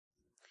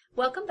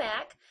Welcome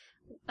back.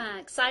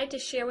 Excited to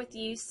share with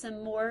you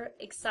some more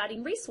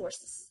exciting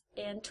resources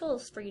and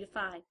tools for you to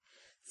find.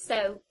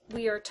 So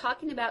we are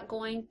talking about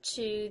going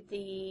to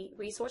the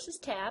Resources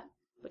tab,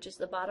 which is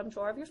the bottom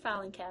drawer of your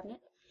filing cabinet.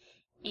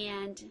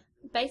 And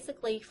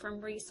basically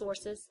from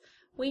Resources,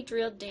 we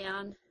drilled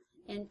down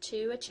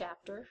into a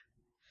chapter.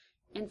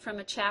 And from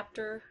a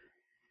chapter,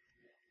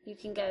 you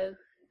can go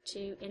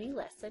to any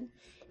lesson.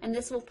 And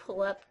this will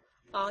pull up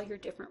all your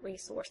different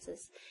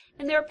resources.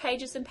 And there are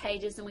pages and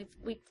pages, and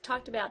we've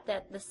talked about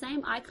that. The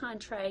same icon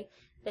tray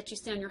that you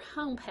see on your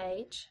home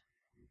page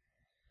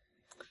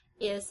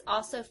is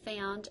also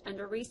found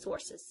under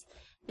Resources.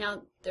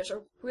 Now, there's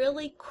a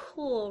really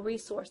cool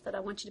resource that I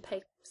want you to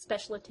pay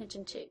special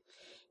attention to,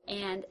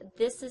 and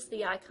this is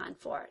the icon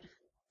for it.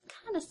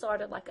 Kind of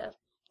sort of like a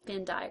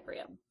Venn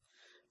diagram.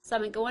 So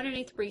I'm going to go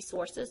underneath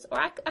Resources, or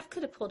I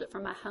could have pulled it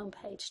from my home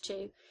page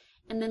too,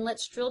 and then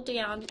let's drill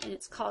down, and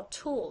it's called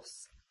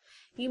Tools.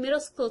 You middle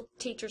school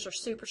teachers are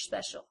super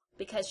special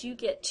because you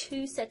get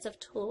two sets of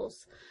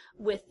tools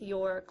with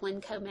your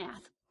Glencoe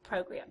Math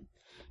program.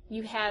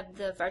 You have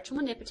the virtual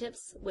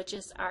manipulatives, which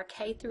is our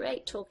K through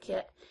 8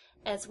 toolkit,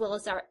 as well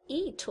as our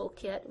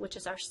eToolkit, which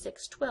is our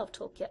 6-12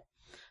 toolkit.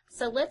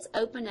 So let's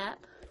open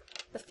up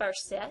the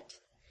first set.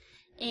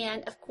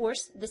 And of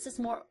course, this is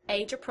more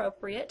age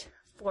appropriate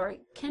for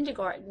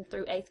kindergarten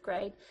through 8th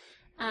grade.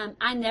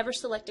 I never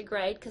select a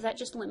grade because that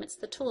just limits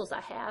the tools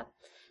I have.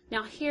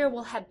 Now here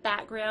we'll have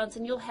backgrounds,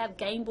 and you'll have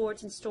game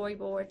boards and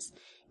storyboards,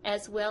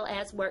 as well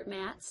as work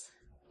mats.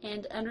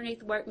 And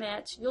underneath work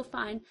mats, you'll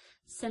find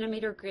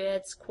centimeter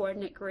grids,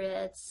 coordinate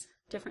grids,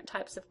 different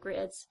types of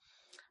grids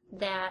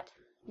that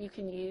you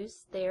can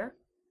use there.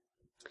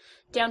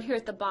 Down here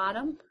at the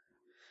bottom,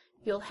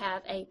 you'll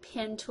have a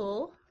pen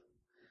tool.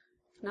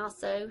 You can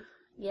also,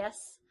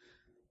 yes,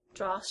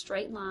 draw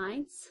straight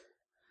lines.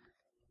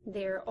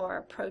 There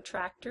are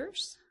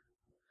protractors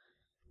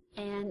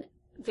and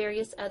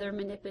various other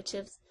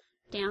manipulatives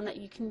down that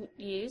you can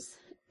use.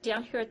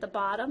 Down here at the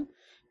bottom,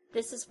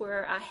 this is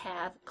where I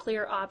have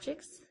clear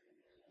objects,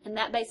 and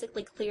that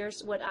basically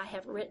clears what I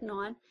have written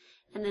on.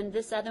 And then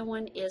this other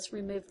one is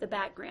remove the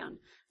background.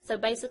 So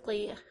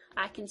basically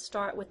I can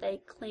start with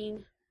a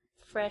clean,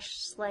 fresh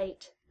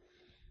slate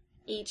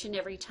each and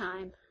every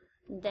time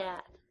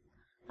that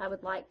I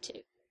would like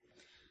to.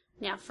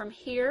 Now from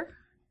here,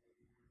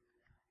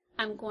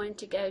 I'm going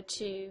to go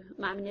to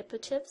my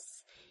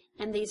manipulatives,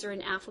 and these are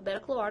in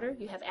alphabetical order.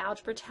 You have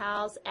algebra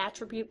tiles,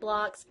 attribute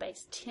blocks,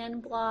 base 10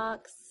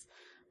 blocks,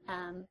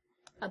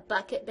 a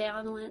bucket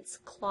balance,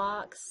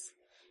 clocks,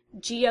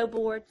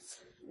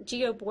 geoboards.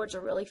 Geoboards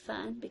are really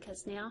fun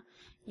because now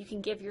you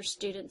can give your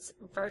students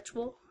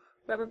virtual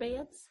rubber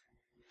bands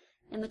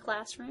in the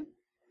classroom.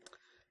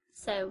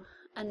 So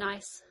a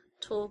nice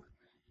tool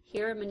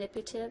here, a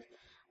manipulative,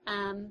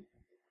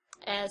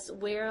 as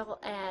well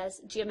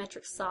as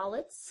geometric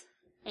solids,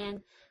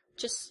 and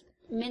just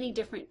many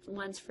different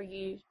ones for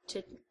you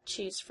to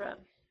choose from.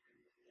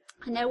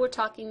 I know we're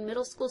talking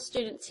middle school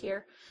students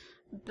here,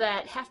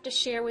 but have to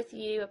share with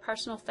you a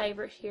personal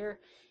favorite here,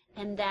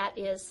 and that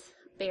is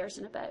Bears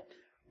in a Boat.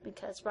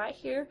 Because right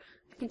here,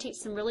 I can teach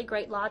some really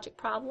great logic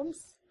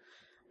problems.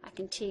 I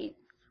can teach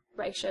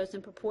ratios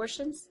and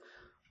proportions,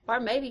 or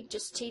maybe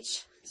just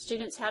teach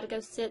students how to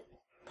go sit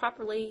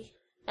properly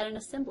at an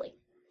assembly.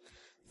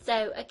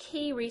 So a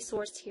key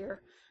resource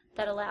here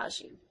that allows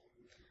you.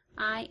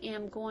 I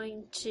am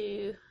going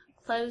to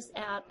close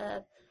out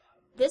of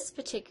this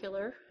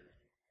particular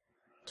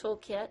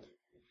toolkit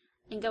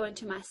and go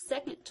into my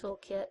second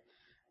toolkit,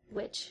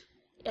 which,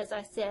 as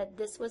I said,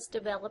 this was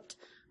developed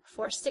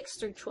for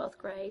 6th through 12th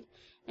grade.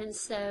 And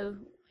so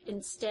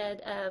instead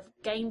of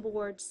game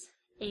boards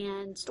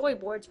and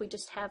storyboards, we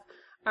just have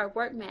our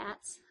work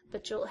mats,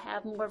 but you'll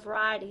have more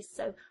varieties.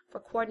 So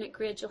for coordinate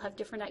grids, you'll have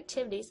different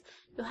activities.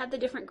 You'll have the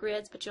different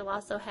grids, but you'll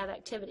also have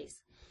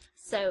activities.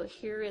 So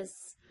here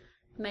is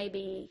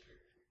maybe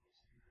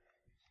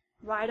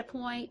write a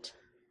point,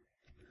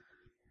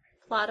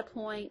 plot a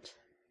point,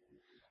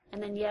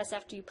 and then yes,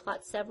 after you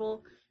plot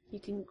several, you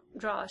can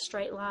draw a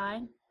straight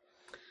line.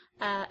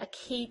 A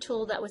key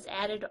tool that was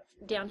added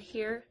down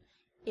here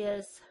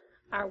is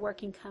our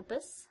working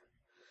compass.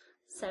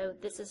 So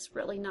this is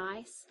really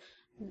nice.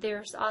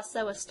 There's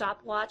also a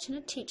stopwatch and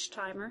a teach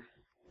timer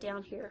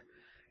down here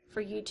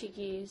for you to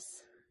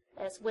use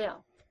as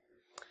well.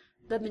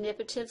 The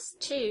manipulatives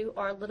too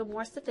are a little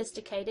more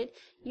sophisticated.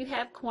 You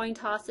have coin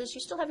tosses. You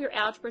still have your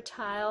algebra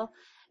tile,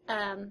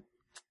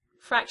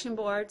 fraction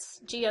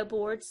boards, geo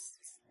boards,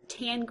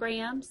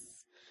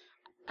 tangrams,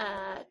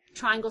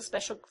 triangle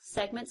special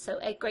segments. So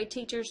 8th grade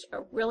teachers,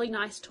 a really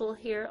nice tool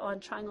here on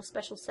triangle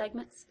special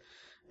segments.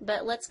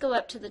 But let's go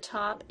up to the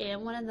top,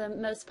 and one of the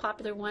most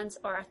popular ones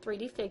are our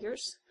 3D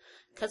figures,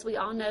 because we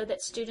all know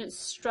that students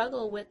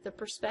struggle with the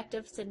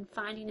perspectives and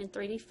finding in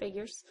 3D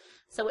figures.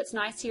 So what's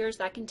nice here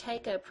is I can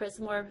take a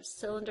prism or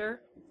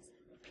cylinder,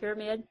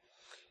 pyramid,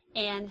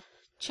 and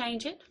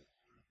change it.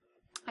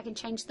 I can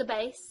change the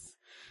base.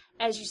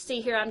 As you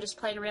see here, I'm just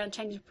playing around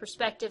changing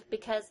perspective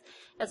because,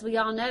 as we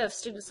all know, if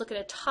students look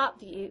at a top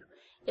view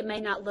it may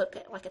not look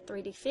like a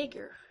 3D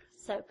figure.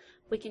 So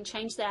we can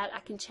change that. I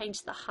can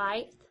change the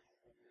height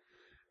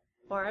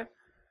or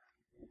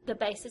the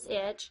basis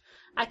edge.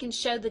 I can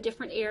show the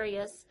different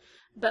areas.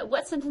 But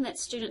what's something that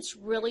students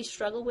really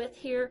struggle with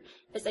here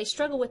is they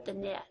struggle with the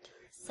net.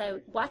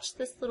 So watch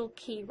this little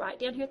key right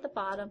down here at the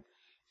bottom,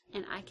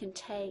 and I can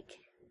take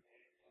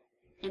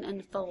and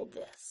unfold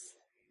this.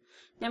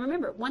 Now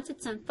remember, once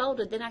it's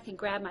unfolded, then I can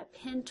grab my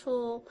pen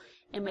tool,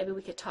 and maybe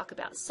we could talk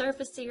about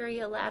surface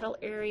area, lateral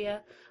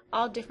area,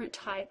 all different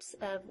types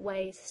of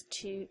ways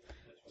to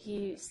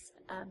use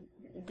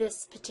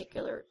this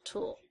particular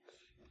tool.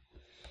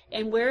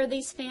 And where are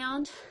these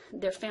found?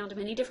 They're found in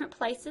many different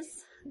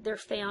places. They're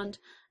found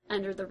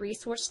under the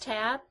Resource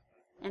tab,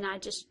 and I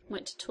just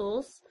went to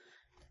Tools.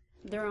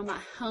 They're on my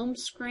home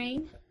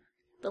screen,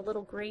 the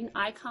little green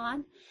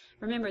icon.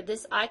 Remember,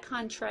 this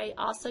icon tray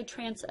also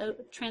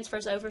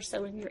transfers over,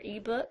 so in your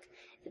ebook,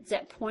 it's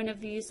at point of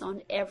views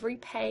on every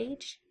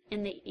page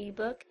in the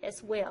ebook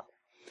as well.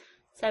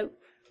 So,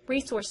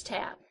 Resource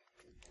tab.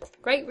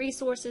 Great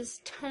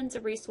resources, tons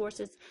of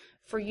resources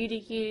for you to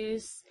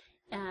use.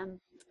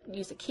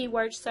 Use a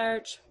keyword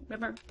search.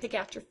 Remember, pick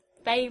out your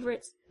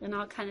favorites and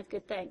all kind of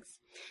good things.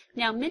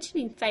 Now,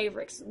 mentioning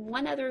favorites,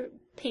 one other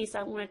piece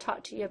I want to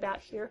talk to you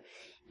about here,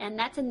 and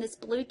that's in this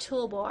blue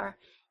toolbar,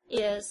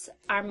 is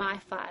our My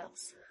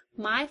Files.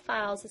 My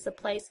Files is a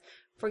place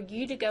for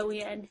you to go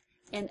in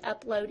and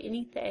upload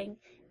anything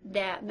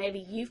that maybe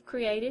you've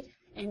created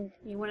and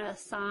you want to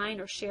assign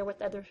or share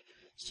with other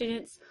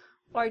students,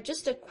 or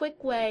just a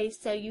quick way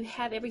so you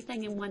have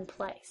everything in one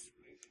place.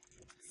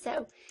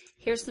 So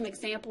here's some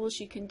examples.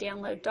 You can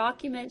download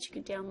documents, you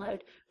can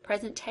download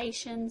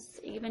presentations,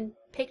 even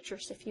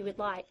pictures if you would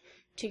like,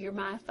 to your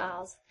My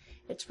Files.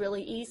 It's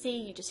really easy.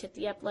 You just hit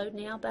the Upload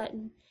Now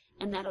button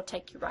and that'll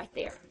take you right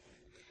there.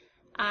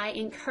 I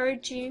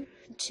encourage you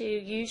to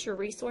use your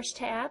Resource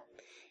tab,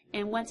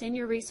 and once in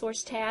your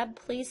Resource tab,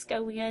 please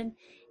go in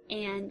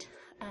and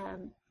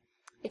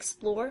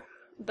explore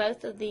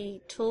both of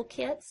the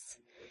toolkits.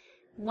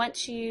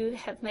 Once you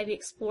have maybe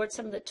explored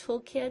some of the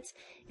toolkits,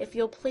 if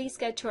you'll please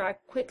go to our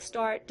Quick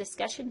Start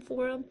discussion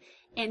forum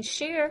and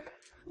share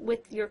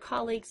with your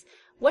colleagues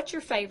what's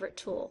your favorite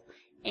tool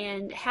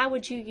and how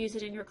would you use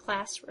it in your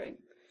classroom.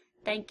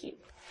 Thank you.